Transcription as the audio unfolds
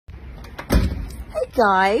Hey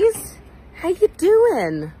guys, how you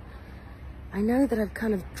doing? I know that I've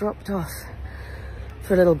kind of dropped off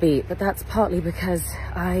for a little bit, but that's partly because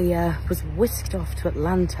I was whisked off to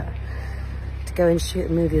Atlanta to go and shoot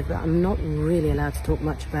a movie that I'm not really allowed to talk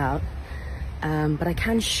much about, but I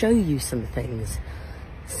can show you some things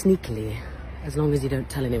sneakily, as long as you don't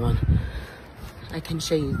tell anyone. I can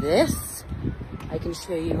show you this. I can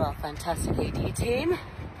show you our fantastic AD team.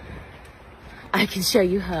 I can show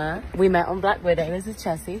you her. We met on Black Widow. This is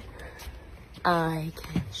Chessie. I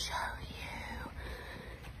can show you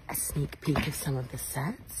a sneak peek of some of the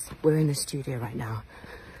sets. We're in the studio right now.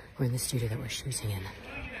 We're in the studio that we're shooting in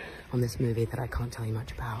on this movie that I can't tell you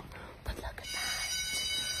much about. But look at that.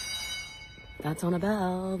 That's on a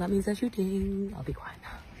bell. That means they're shooting. I'll be quiet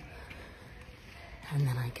now. And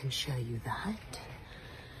then I can show you that.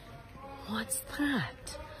 What's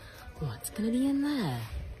that? What's gonna be in there?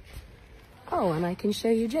 Oh, and I can show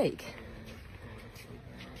you Jake.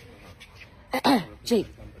 Jake.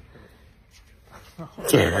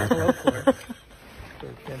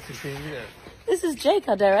 This is Jake,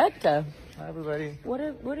 our director. Hi, everybody. What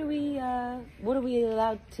are we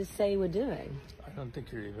allowed to say we're doing? I don't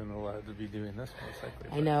think you're even allowed to be doing this, most likely.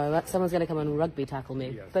 I know, someone's gonna come and rugby tackle me.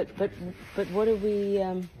 Yes. But what are we?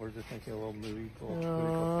 We're just making a little movie.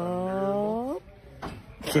 Oh.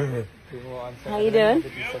 How you doing?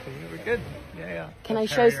 We're good. Yeah. Can I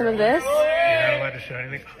show some of this? You're not allowed to show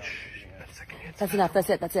anything. Oh, That's enough. That's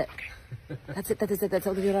it. That's it. That's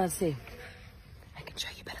all you're allowed to see. I can show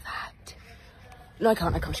you a bit of that. No, I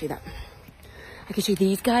can't. I can't show you that. I can show you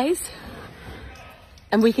these guys.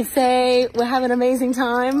 And we can say we're having an amazing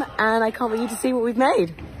time, and I can't wait you to see what we've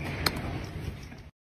made.